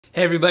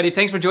Hey everybody,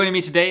 thanks for joining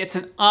me today. It's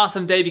an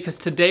awesome day because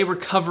today we're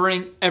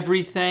covering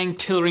everything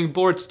tillering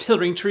boards,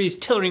 tillering trees,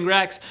 tillering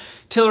racks,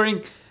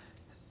 tillering...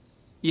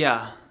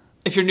 yeah.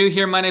 If you're new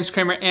here, my name's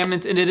Kramer and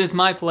it is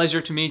my pleasure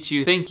to meet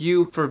you. Thank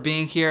you for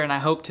being here, and I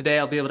hope today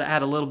I'll be able to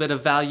add a little bit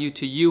of value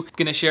to you. I'm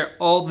gonna share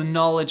all the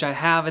knowledge I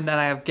have and that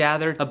I have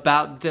gathered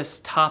about this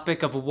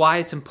topic of why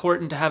it's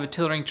important to have a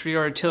tillering tree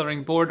or a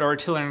tillering board or a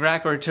tillering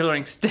rack or a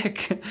tillering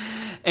stick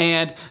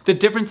and the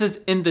differences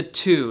in the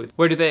two.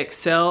 Where do they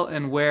excel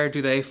and where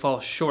do they fall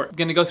short? I'm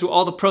gonna go through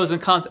all the pros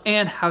and cons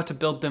and how to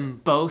build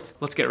them both.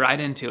 Let's get right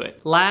into it.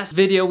 Last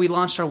video, we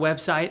launched our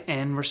website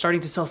and we're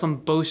starting to sell some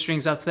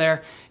bowstrings up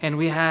there, and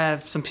we have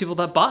some people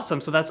that bought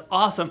some, so that's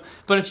awesome.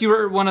 But if you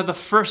were one of the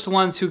first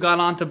ones who got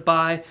on to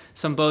buy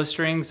some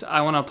bowstrings, I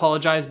want to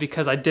apologize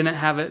because I didn't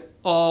have it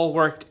all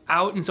worked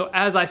out. And so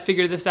as I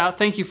figure this out,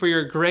 thank you for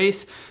your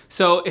grace.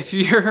 So if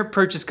your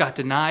purchase got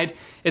denied,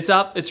 it's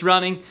up, it's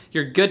running,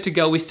 you're good to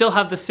go. We still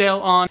have the sale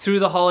on through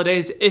the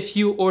holidays. If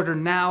you order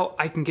now,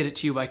 I can get it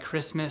to you by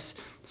Christmas.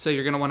 So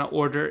you're gonna wanna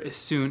order as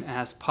soon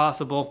as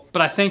possible.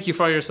 But I thank you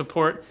for all your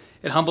support.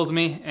 It humbles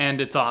me, and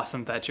it's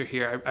awesome that you're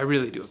here. I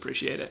really do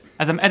appreciate it.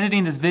 As I'm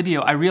editing this video,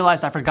 I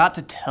realized I forgot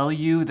to tell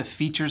you the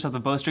features of the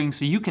bowstring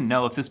so you can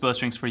know if this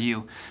bowstring's for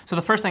you. So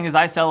the first thing is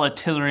I sell a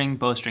tillering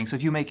bowstring. So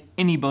if you make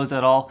any bows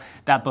at all,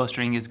 that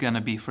bowstring is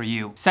gonna be for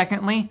you.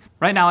 Secondly,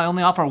 right now I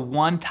only offer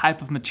one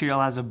type of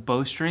material as a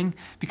bowstring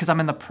because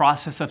I'm in the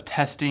process of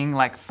testing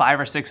like 5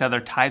 or 6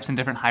 other types and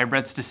different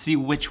hybrids to see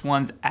which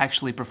ones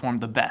actually perform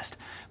the best.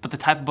 But the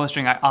type of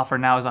bowstring I offer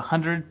now is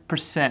 100%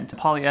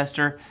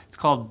 polyester. It's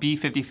called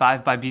B55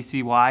 by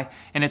BCY,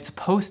 and it's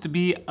supposed to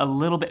be a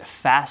little bit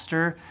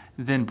faster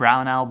than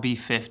Brown Owl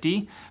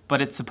B50,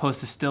 but it's supposed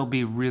to still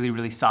be really,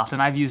 really soft.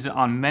 And I've used it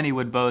on many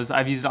wood bows.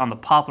 I've used it on the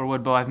poplar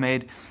wood bow I've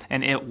made,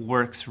 and it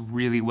works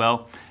really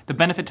well. The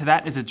benefit to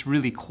that is it's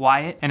really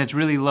quiet and it's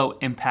really low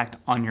impact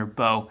on your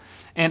bow.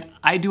 And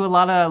I do a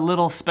lot of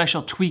little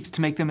special tweaks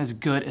to make them as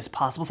good as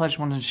possible, so I just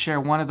wanted to share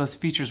one of those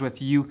features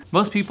with you.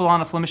 Most people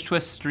on a Flemish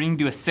twist string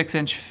do a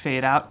 6-inch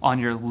fade out on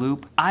your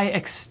loop. I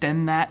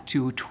extend that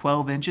to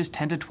 12 inches,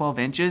 10 to 12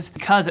 inches,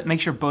 because it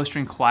makes your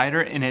bowstring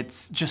quieter and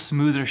it's just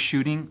smoother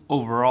shooting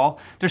overall.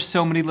 There's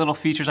so many little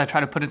features I try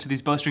to put into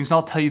these bowstrings, and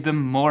I'll tell you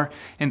them more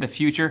in the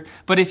future.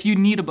 But if you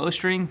need a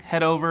bowstring,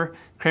 head over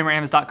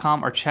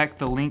kramerams.com or check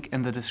the link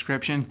in the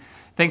description.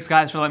 Thanks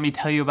guys for letting me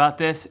tell you about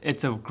this.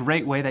 It's a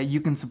great way that you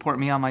can support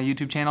me on my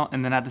YouTube channel,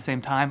 and then at the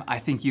same time, I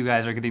think you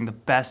guys are getting the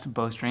best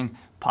bowstring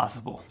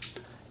possible.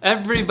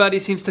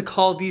 Everybody seems to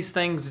call these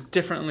things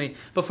differently,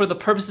 but for the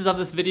purposes of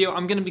this video,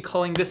 I'm gonna be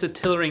calling this a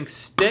tillering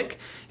stick,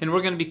 and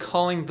we're gonna be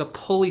calling the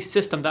pulley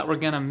system that we're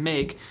gonna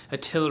make a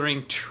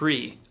tillering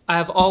tree. I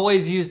have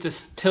always used a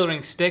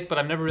tillering stick, but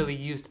I've never really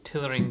used a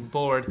tillering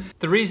board.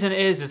 The reason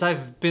is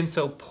I've been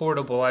so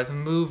portable. I've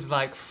moved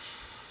like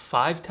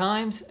 5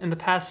 times in the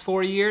past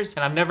 4 years,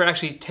 and I've never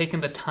actually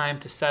taken the time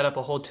to set up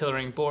a whole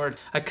tillering board.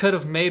 I could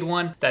have made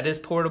one that is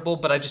portable,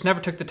 but I just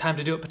never took the time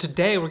to do it. But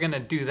today we're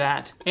gonna do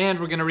that. And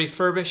we're gonna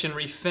refurbish and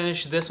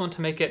refinish this one to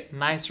make it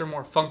nicer,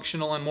 more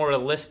functional, and more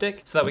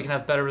realistic so that we can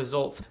have better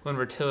results when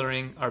we're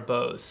tillering our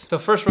bows. So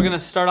first we're gonna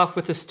start off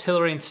with this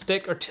tillering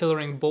stick or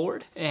tillering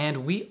board,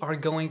 and we are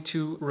going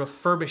to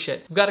refurbish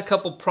it. We've got a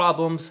couple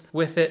problems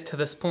with it to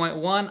this point.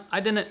 One, I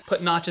didn't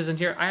put notches in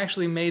here. I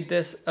actually made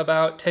this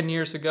about 10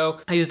 years ago.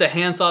 I used a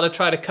handsaw to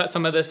try to cut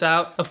some of this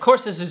out. Of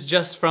course, this is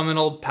just from an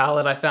old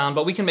pallet I found,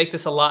 but we can make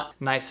this a lot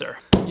nicer.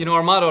 You know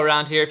our motto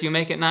around here, if you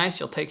make it nice,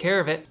 you'll take care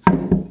of it.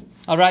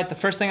 All right, the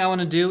first thing I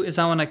wanna do is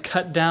I wanna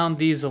cut down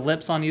these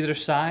lips on either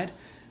side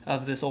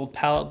of this old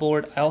pallet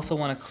board. I also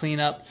wanna clean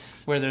up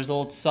where there's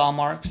old saw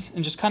marks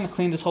and just kind of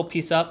clean this whole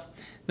piece up.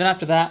 Then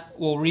after that,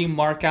 we'll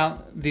remark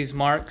out these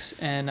marks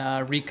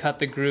and recut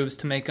the grooves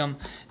to make them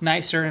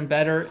nicer and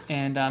better,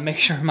 and make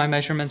sure my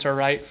measurements are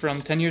right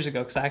from 10 years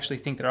ago, because I actually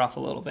think they're off a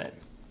little bit.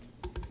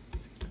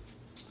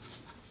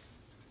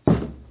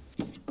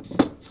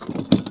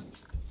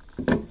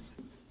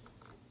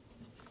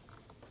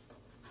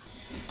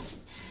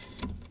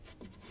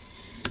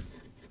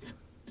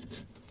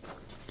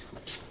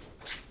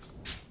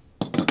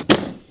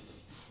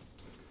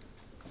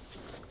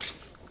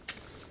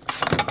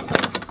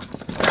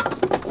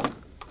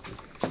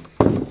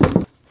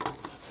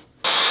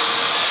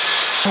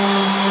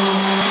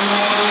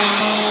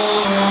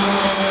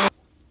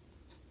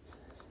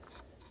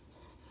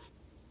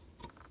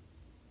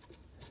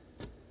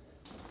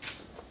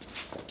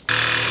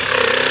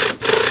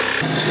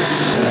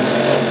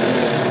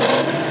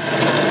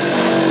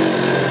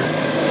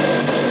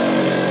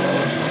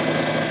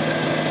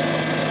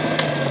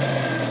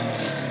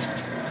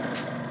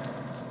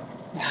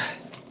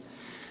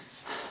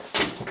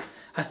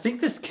 I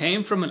think this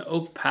came from an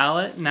oak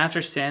pallet, and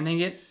after sanding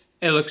it,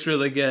 it looks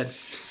really good.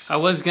 I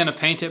was gonna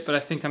paint it, but I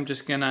think I'm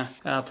just gonna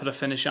put a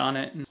finish on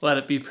it and let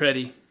it be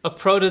pretty. A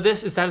pro to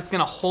this is that it's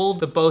gonna hold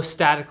the bow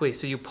statically.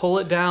 So you pull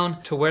it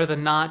down to where the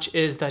notch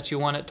is that you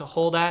want it to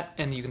hold at,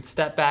 and you can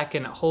step back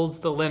and it holds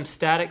the limb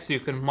static so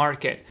you can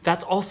mark it.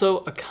 That's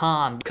also a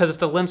con, because if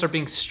the limbs are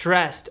being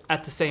stressed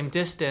at the same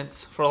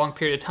distance for a long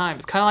period of time,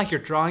 it's kind of like you're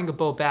drawing a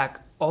bow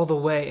back all the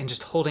way and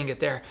just holding it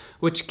there,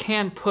 which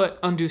can put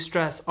undue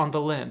stress on the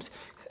limbs.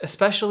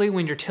 Especially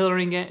when you're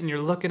tillering it and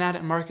you're looking at it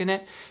and marking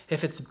it,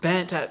 if it's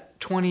bent at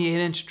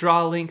 28-inch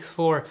draw length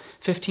for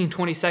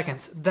 15-20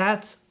 seconds,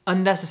 that's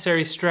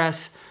unnecessary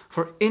stress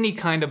for any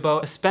kind of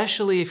bow,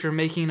 especially if you're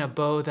making a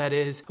bow that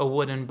is a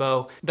wooden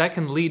bow. That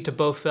can lead to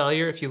bow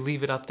failure if you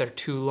leave it up there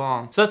too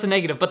long. So that's a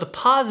negative, but the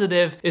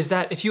positive is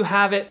that if you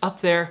have it up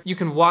there, you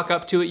can walk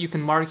up to it, you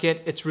can mark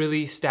it, it's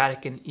really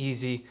static and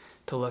easy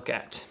to look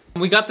at.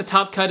 We got the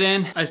top cut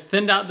in. I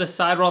thinned out the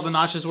side where all the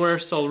notches were,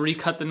 so I'll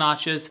recut the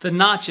notches. The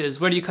notches,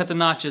 where do you cut the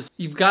notches?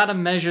 You've got to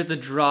measure the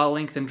draw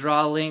length, and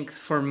draw length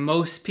for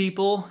most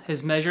people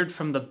is measured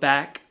from the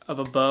back of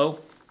a bow.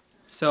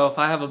 So if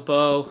I have a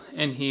bow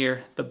in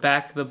here, the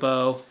back of the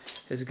bow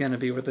is gonna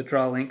be where the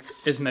draw length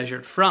is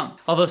measured from.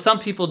 Although some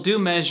people do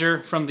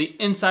measure from the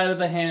inside of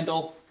the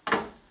handle,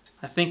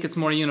 I think it's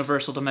more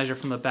universal to measure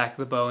from the back of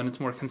the bow, and it's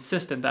more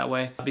consistent that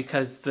way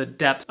because the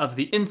depth of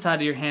the inside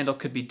of your handle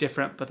could be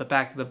different, but the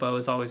back of the bow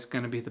is always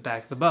gonna be the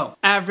back of the bow.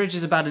 Average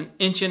is about 1.5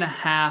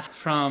 inches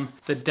from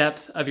the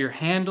depth of your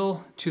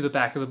handle to the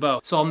back of the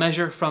bow. So I'll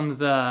measure from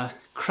the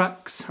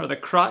crux or the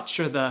crotch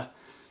or the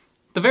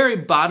very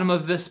bottom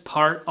of this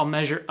part, I'll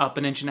measure up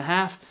 1.5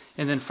 inches,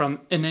 and then from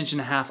 1.5 inches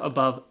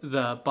above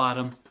the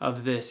bottom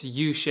of this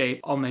U shape,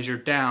 I'll measure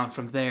down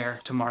from there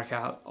to mark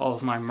out all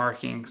of my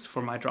markings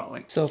for my draw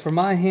length. So for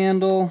my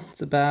handle,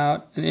 it's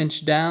about 1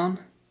 inch down.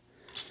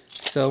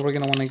 So we're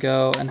gonna wanna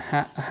go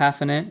a half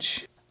an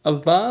inch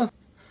above.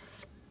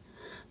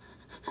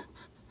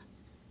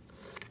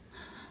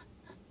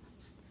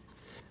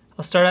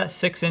 I'll start at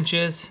 6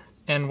 inches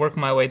and work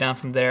my way down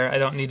from there. I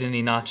don't need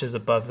any notches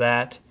above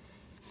that.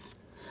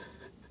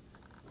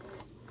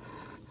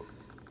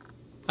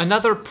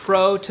 Another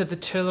pro to the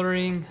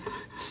tillering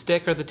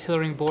stick or the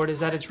tillering board is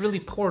that it's really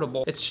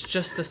portable. It's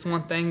just this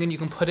one thing, and you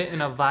can put it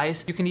in a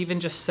vise. You can even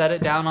just set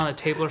it down on a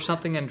table or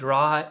something and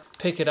draw it,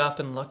 pick it up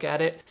and look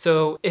at it.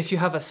 So if you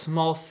have a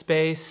small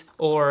space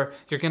or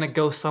you're gonna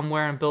go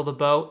somewhere and build a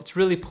bow, it's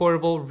really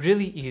portable,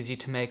 really easy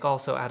to make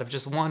also out of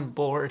just one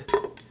board.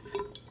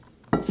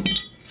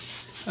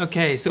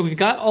 Okay, so we've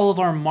got all of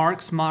our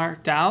marks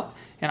marked out,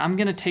 and I'm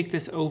gonna take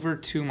this over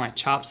to my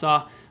chop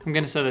saw. I'm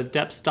gonna set a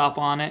depth stop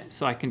on it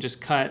so I can just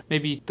cut.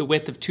 Maybe the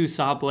width of 2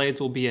 saw blades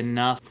will be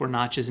enough for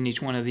notches in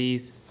each one of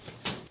these.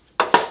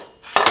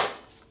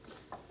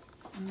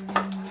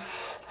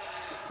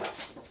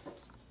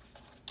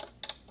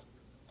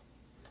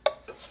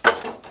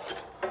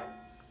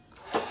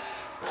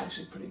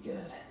 Actually pretty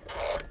good.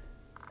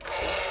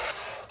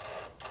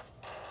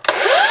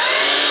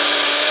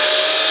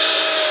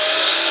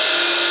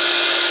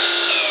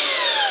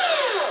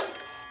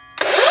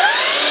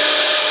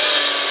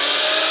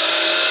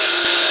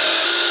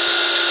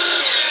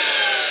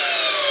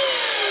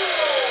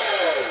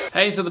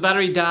 Hey, so the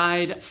battery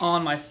died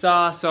on my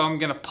saw, so I'm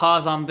gonna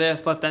pause on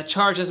this, let that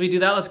charge. As we do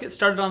that, let's get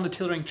started on the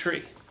tillering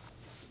tree.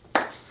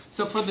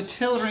 So for the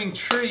tillering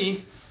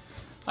tree,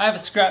 I have a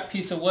scrap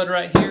piece of wood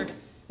right here.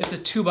 It's a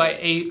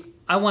 2x8.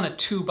 I want a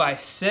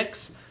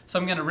 2x6, so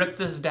I'm gonna rip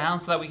this down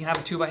so that we can have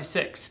a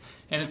 2x6.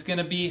 And it's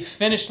gonna be,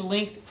 finished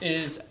length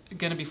is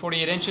gonna be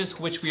 48 inches,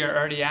 which we are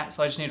already at,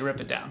 so I just need to rip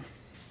it down.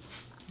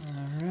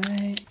 All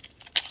right.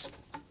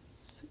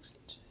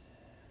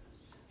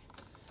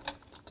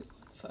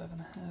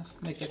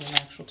 5.5, make it an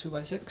actual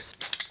 2x6.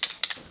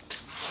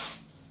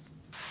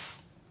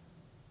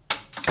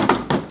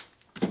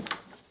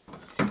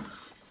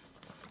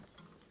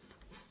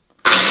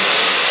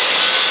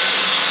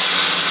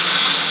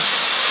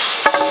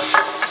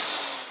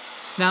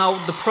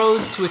 Now, the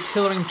pros to a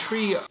tillering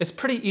tree, it's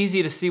pretty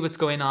easy to see what's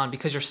going on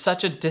because you're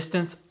such a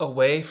distance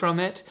away from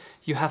it.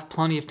 You have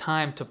plenty of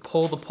time to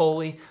pull the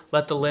pulley,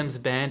 let the limbs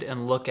bend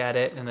and look at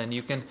it, and then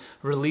you can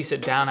release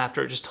it down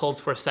after it just holds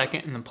for a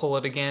second and then pull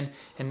it again.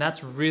 And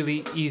that's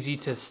really easy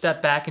to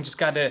step back and just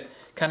gotta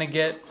kind of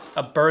get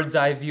a bird's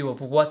eye view of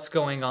what's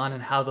going on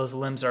and how those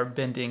limbs are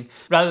bending.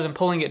 Rather than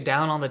pulling it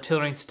down on the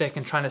tillering stick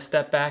and trying to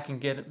step back and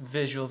get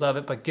visuals of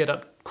it, but get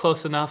up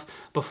close enough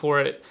before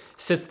it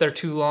sits there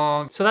too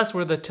long. So that's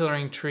where the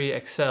tillering tree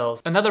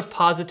excels. Another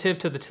positive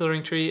to the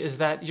tillering tree is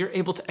that you're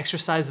able to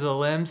exercise the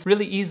limbs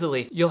really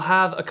easily. You'll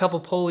have a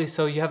couple pulleys,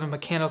 so you have a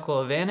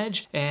mechanical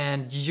advantage,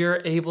 and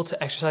you're able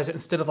to exercise it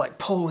instead of like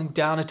pulling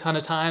down a ton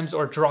of times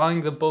or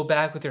drawing the bow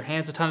back with your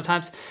hands a ton of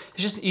times.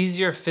 It's just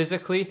easier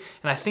physically,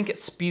 and I think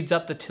it speeds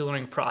up the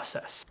tillering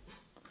process.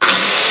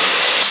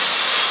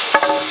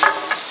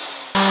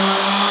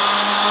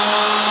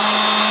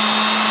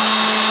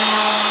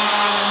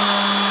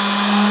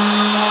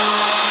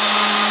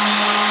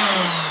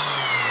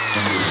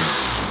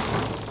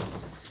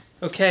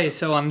 Okay,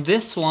 so on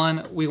this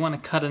one, we want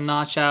to cut a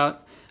notch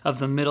out of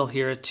the middle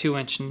here, a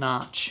 2-inch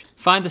notch.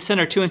 Find the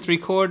center 2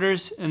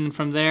 3/4, and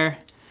from there,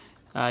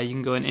 you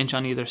can go 1 inch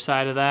on either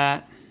side of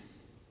that.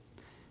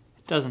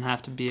 Doesn't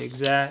have to be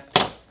exact.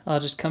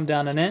 I'll just come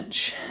down an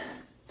inch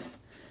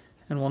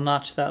and we'll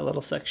notch that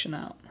little section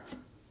out.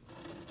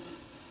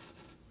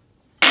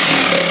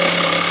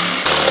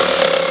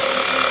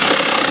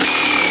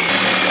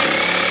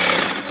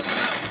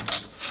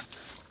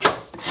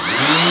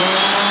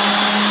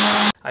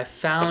 I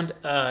found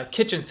a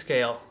kitchen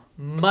scale,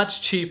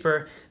 much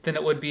cheaper than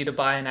it would be to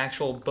buy an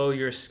actual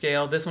bowyer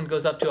scale. This one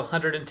goes up to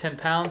 110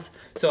 pounds,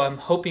 so I'm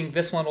hoping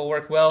this one will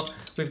work well.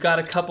 We've got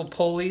a couple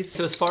pulleys.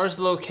 So as far as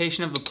the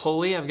location of the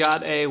pulley, I've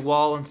got a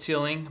wall and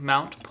ceiling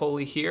mount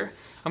pulley here.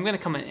 I'm gonna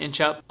come an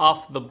inch up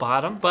off the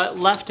bottom, but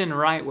left and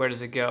right, where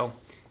does it go?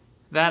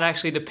 That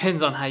actually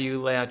depends on how you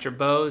lay out your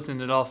bows,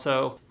 and it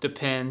also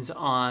depends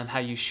on how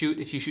you shoot,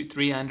 if you shoot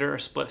 3 under or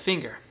split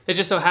finger. It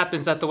just so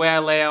happens that the way I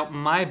lay out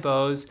my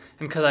bows,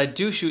 and because I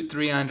do shoot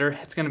 3 under,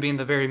 it's gonna be in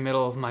the very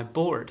middle of my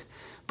board.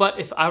 But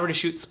if I were to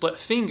shoot split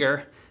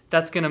finger,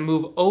 that's gonna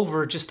move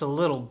over just a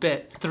little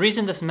bit. The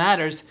reason this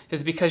matters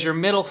is because your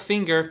middle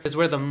finger is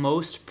where the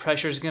most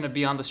pressure is gonna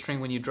be on the string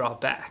when you draw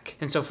back.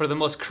 And so for the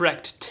most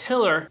correct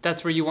tiller,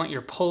 that's where you want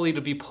your pulley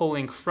to be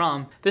pulling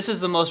from. This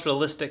is the most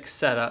realistic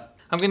setup.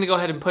 I'm gonna go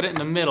ahead and put it in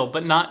the middle,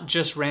 but not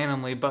just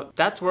randomly, but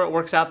that's where it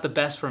works out the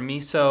best for me,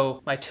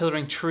 so my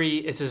tillering tree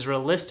is as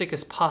realistic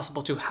as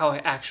possible to how I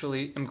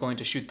actually am going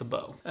to shoot the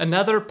bow.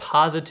 Another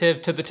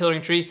positive to the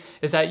tillering tree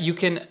is that you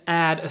can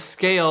add a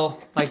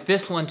scale like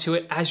this one to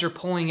it as you're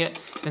pulling it,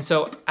 and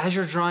so as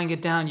you're drawing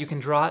it down, you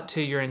can draw it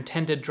to your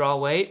intended draw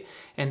weight,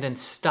 and then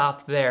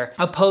stop there.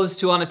 Opposed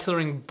to on a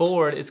tillering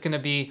board, it's gonna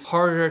be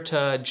harder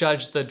to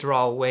judge the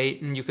draw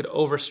weight, and you could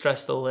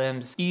overstress the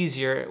limbs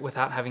easier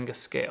without having a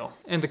scale.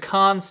 And the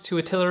cons to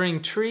a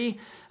tillering tree,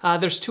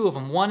 there's 2 of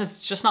them. One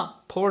is just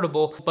not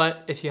portable,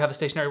 but if you have a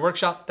stationary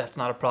workshop, that's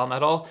not a problem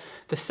at all.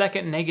 The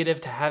second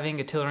negative to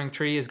having a tillering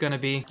tree is gonna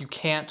be you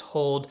can't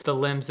hold the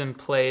limbs in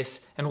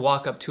place and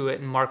walk up to it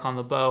and mark on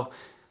the bow.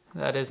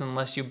 That is,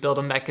 unless you build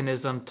a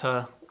mechanism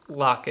to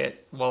lock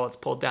it while it's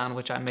pulled down,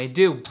 which I may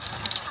do.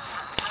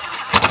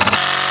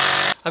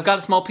 I've got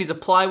a small piece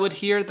of plywood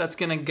here that's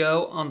gonna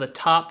go on the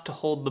top to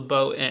hold the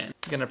bow in.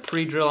 I'm gonna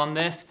pre-drill on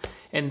this,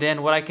 and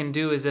then what I can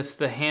do is if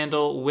the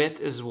handle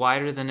width is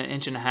wider than 1.5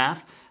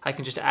 inches, I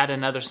can just add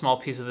another small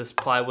piece of this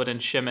plywood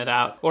and shim it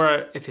out.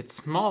 Or if it's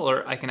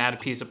smaller, I can add a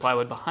piece of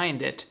plywood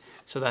behind it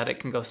so that it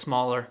can go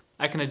smaller.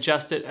 I can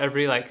adjust it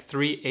every like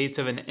 3/8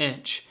 of an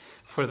inch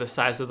for the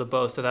size of the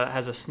bow so that it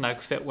has a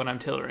snug fit when I'm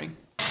tillering.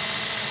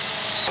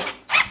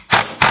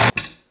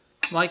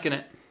 Liking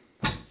it.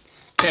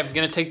 Okay, I'm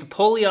gonna take the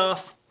pulley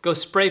off, go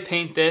spray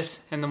paint this,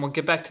 and then we'll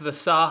get back to the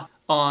saw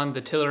on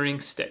the tillering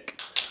stick.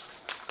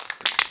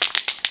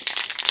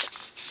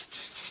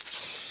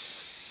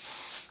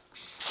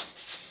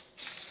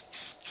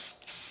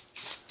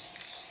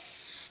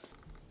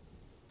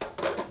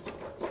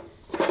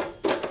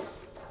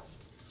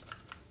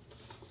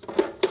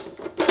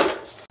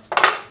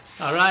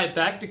 All right,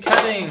 back to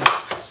cutting.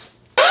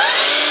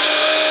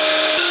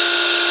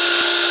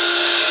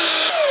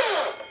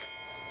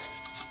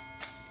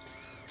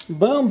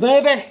 Boom,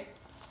 baby.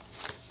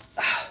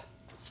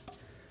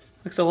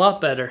 Looks a lot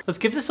better. Let's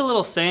give this a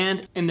little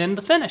sand and then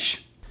the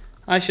finish.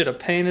 I should have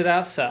painted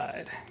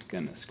outside.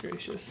 Goodness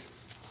gracious.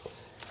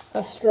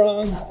 That's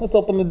strong. Let's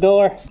open the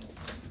door.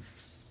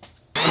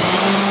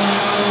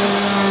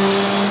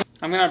 I'm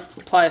gonna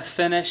apply a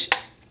finish.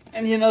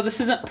 And you know,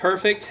 this isn't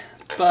perfect,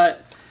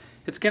 but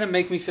it's gonna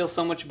make me feel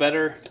so much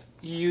better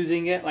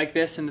using it like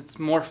this, and it's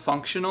more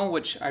functional,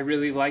 which I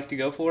really like to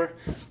go for.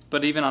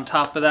 But even on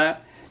top of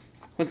that,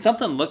 when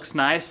something looks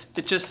nice,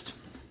 it just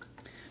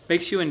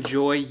makes you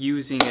enjoy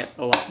using it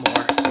a lot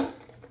more.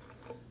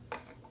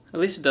 At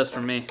least it does for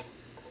me.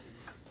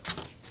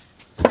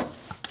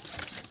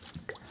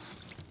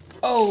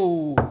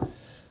 Oh!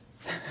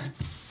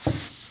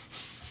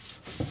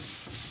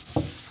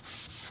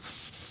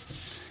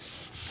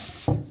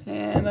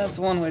 And that's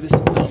one way to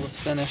spill the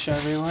finish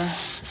everywhere.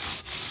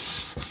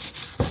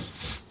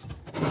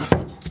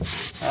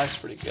 That's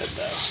pretty good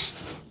though.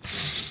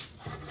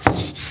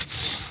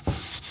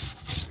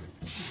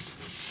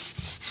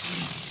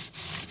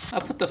 I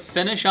put the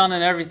finish on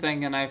and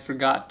everything, and I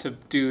forgot to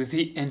do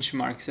the inch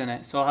marks in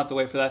it, so I'll have to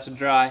wait for that to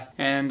dry.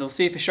 And we'll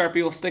see if a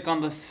Sharpie will stick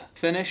on this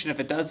finish, and if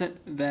it doesn't,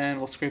 then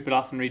we'll scrape it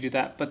off and redo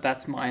that, but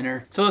that's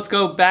minor. So let's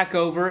go back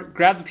over,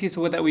 grab the piece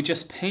of wood that we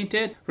just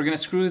painted. We're gonna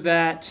screw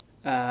that.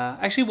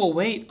 Actually, we'll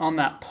wait on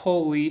that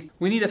pulley.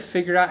 We need to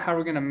figure out how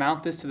we're gonna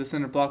mount this to the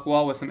cinder block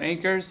wall with some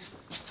anchors.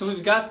 So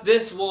we've got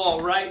this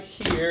wall right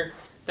here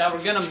that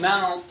we're gonna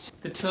mount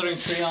the tillering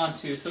tree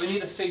onto. So we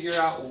need to figure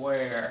out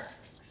where.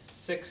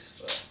 6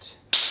 foot.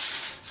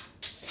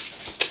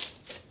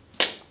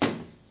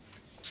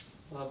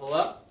 Level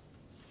up.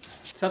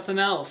 Something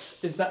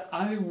else is that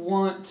I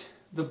want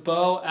the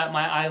bow at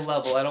my eye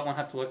level. I don't want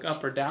to have to look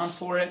up or down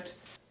for it.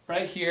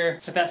 Right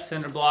here at that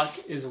cinder block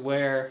is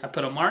where I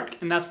put a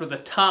mark, and that's where the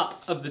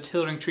top of the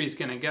tillering tree is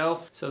gonna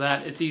go, so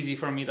that it's easy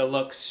for me to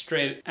look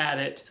straight at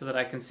it so that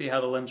I can see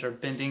how the limbs are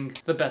bending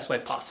the best way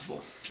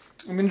possible.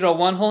 I'm gonna drill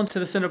one hole into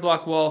the cinder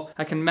block wall.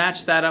 I can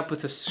match that up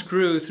with a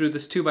screw through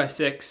this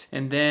 2x6,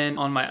 and then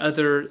on my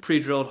other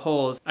pre-drilled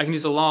holes, I can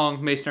use a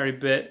long masonry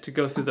bit to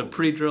go through the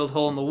pre-drilled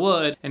hole in the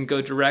wood and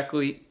go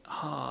directly,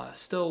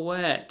 still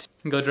wet,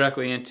 and go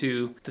directly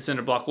into the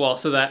cinder block wall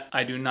so that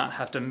I do not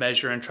have to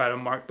measure and try to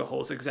mark the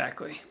holes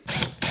exactly.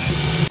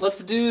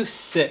 Let's do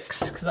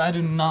 6, because I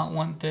do not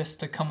want this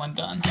to come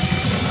undone.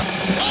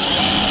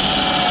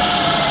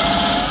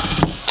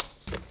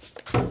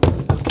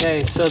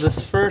 Okay, so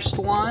this first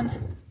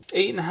one,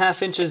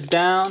 8.5 inches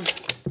down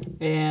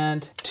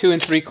and 2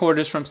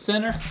 3/4 from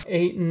center.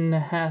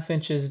 8.5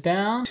 inches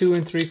down, 2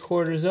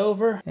 3/4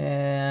 over,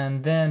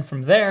 and then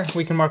from there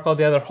we can mark all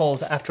the other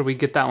holes after we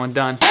get that one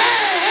done.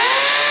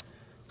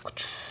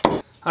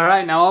 All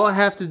right, now all I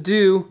have to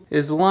do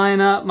is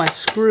line up my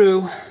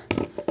screw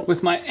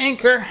with my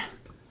anchor.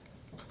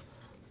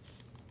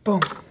 Boom.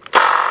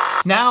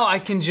 Now I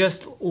can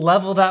just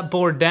level that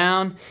board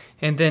down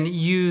and then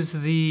use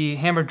the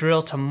hammer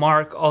drill to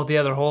mark all the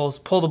other holes,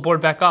 pull the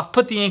board back off,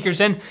 put the anchors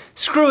in,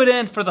 screw it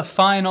in for the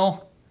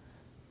final.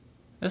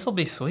 This will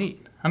be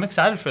sweet. I'm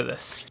excited for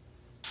this.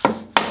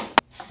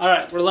 All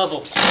right, we're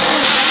level.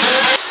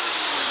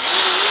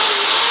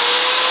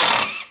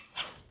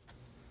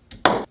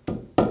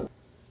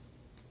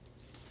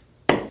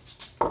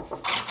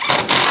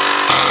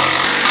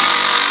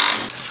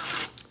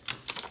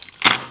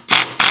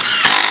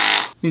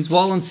 These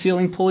wall and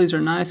ceiling pulleys are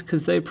nice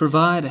because they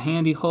provide a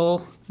handy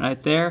hole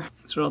right there.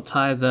 So I'll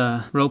tie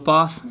the rope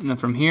off, and then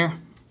from here,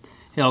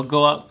 it'll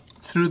go up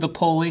through the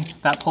pulley.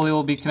 That pulley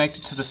will be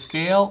connected to the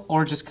scale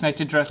or just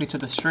connected directly to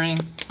the string,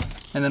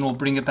 and then we'll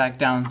bring it back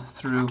down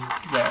through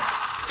there.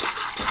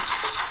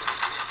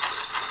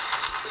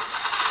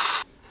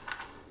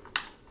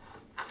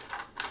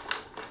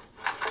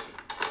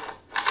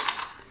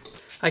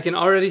 I can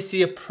already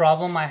see a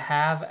problem I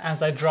have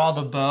as I draw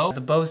the bow. The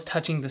bow's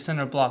touching the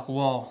cinder block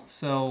wall.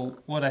 So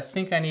what I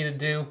think I need to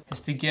do is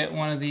to get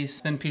one of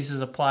these thin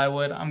pieces of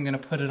plywood. I'm gonna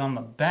put it on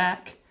the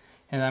back,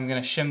 and I'm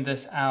gonna shim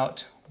this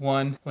out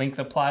one length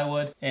of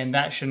plywood, and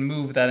that should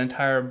move that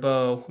entire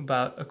bow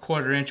about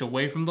 1/4 inch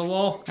away from the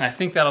wall. And I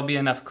think that'll be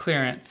enough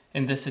clearance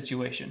in this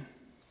situation.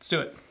 Let's do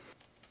it.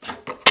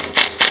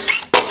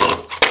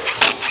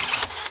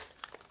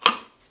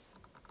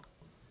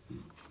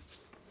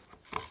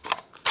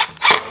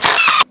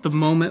 The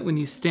moment when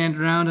you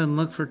stand around and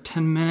look for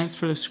 10 minutes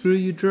for the screw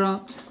you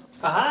dropped.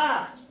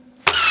 Aha!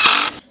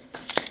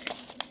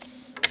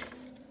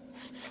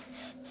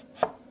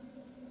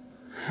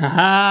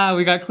 Haha,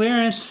 we got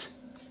clearance.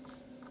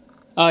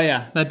 Oh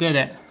yeah, that did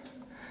it.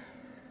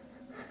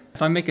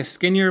 If I make a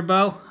skinnier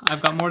bow,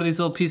 I've got more of these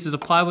little pieces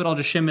of plywood, I'll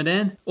just shim it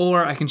in,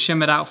 or I can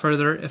shim it out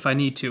further if I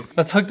need to.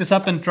 Let's hook this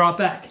up and draw it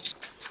back.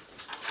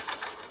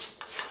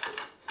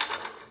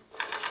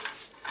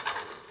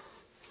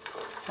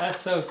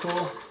 That's so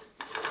cool.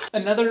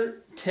 Another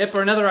tip,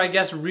 or another, I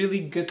guess, really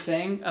good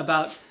thing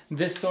about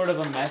this sort of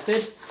a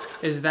method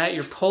is that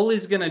your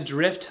pulley's gonna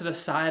drift to the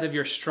side of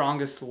your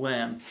strongest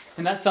limb.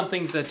 And that's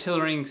something the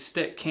tillering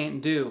stick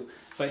can't do.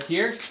 But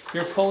here,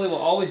 your pulley will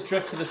always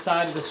drift to the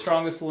side of the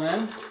strongest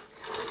limb,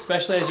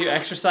 especially as you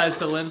exercise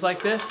the limbs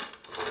like this.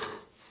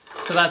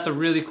 So that's a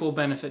really cool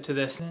benefit to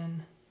this.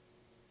 10,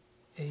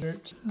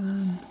 8,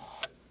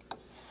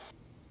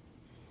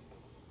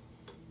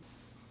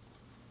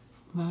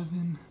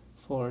 11,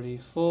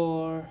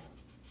 44,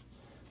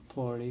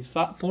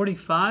 45,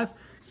 45?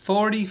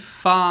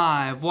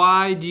 45.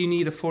 Why do you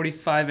need a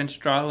 45-inch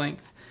draw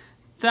length?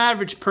 The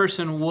average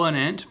person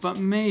wouldn't, but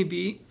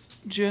maybe,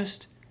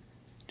 just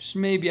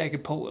maybe I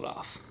could pull it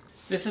off.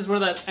 This is where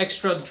that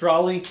extra draw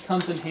length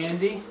comes in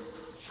handy,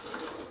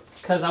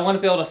 because I want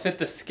to be able to fit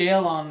the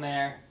scale on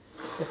there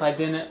if I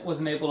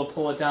wasn't able to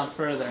pull it down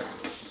further.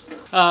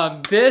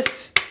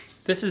 This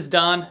is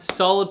done,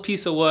 solid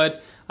piece of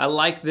wood. I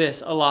like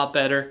this a lot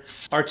better.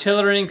 Our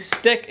tillering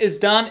stick is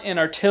done and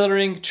our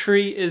tillering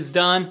tree is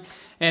done.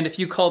 And if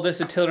you call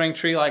this a tillering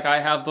tree like I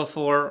have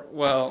before,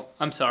 well,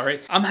 I'm sorry.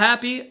 I'm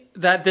happy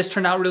that this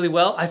turned out really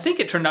well. I think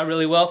it turned out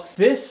really well.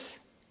 This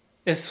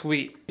is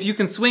sweet. If you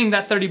can swing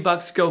that 30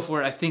 bucks, go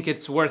for it. I think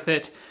it's worth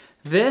it.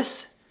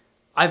 This,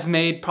 I've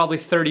made probably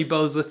 30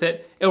 bows with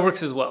it. It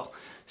works as well.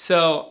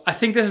 So I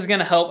think this is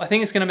gonna help. I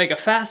think it's gonna make it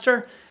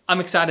faster. I'm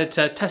excited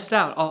to test it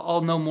out.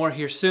 I'll know more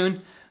here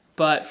soon.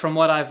 But from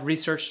what I've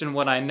researched and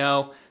what I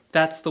know,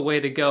 that's the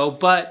way to go.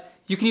 But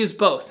you can use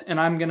both, and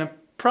I'm gonna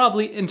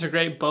probably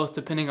integrate both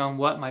depending on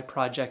what my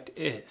project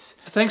is.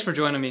 So thanks for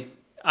joining me.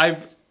 I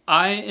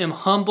am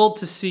humbled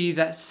to see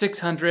that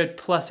 600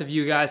 plus of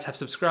you guys have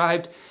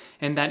subscribed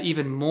and that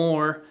even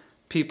more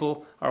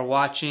people are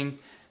watching.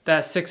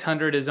 That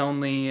 600 is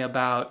only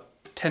about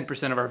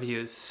 10% of our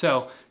views.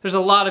 So there's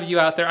a lot of you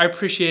out there. I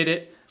appreciate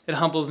it. It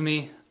humbles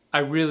me. I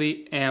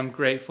really am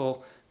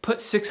grateful. Put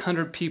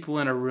 600 people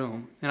in a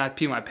room and I'd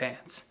pee my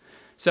pants.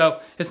 So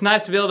it's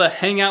nice to be able to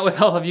hang out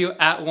with all of you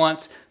at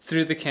once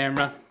through the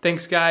camera.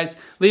 Thanks guys.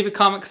 Leave a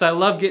comment because I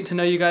love getting to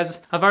know you guys.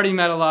 I've already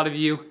met a lot of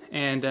you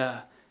and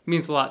it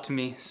means a lot to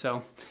me.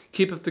 So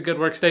keep up the good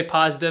work, stay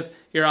positive.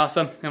 You're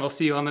awesome and we'll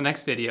see you on the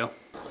next video.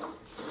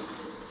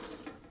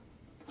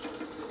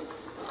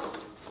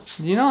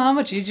 Do you know how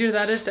much easier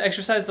that is to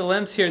exercise the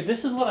limbs? Here,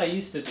 this is what I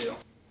used to do.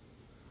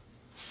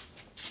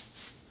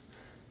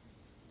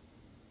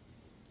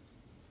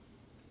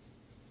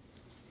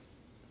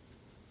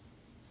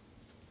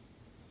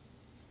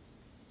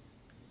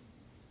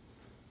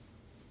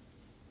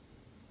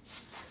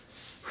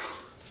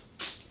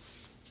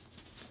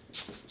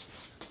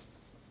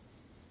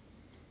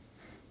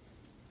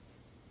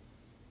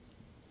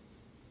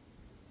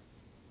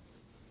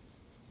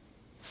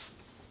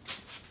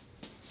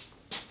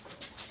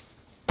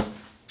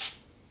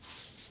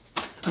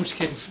 I'm just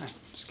kidding.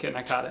 Just kidding,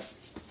 I caught it.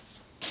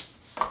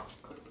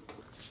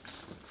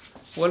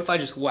 What if I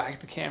just whack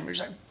the camera?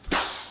 Just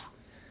like,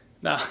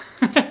 no.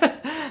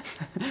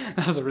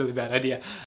 That was a really bad idea.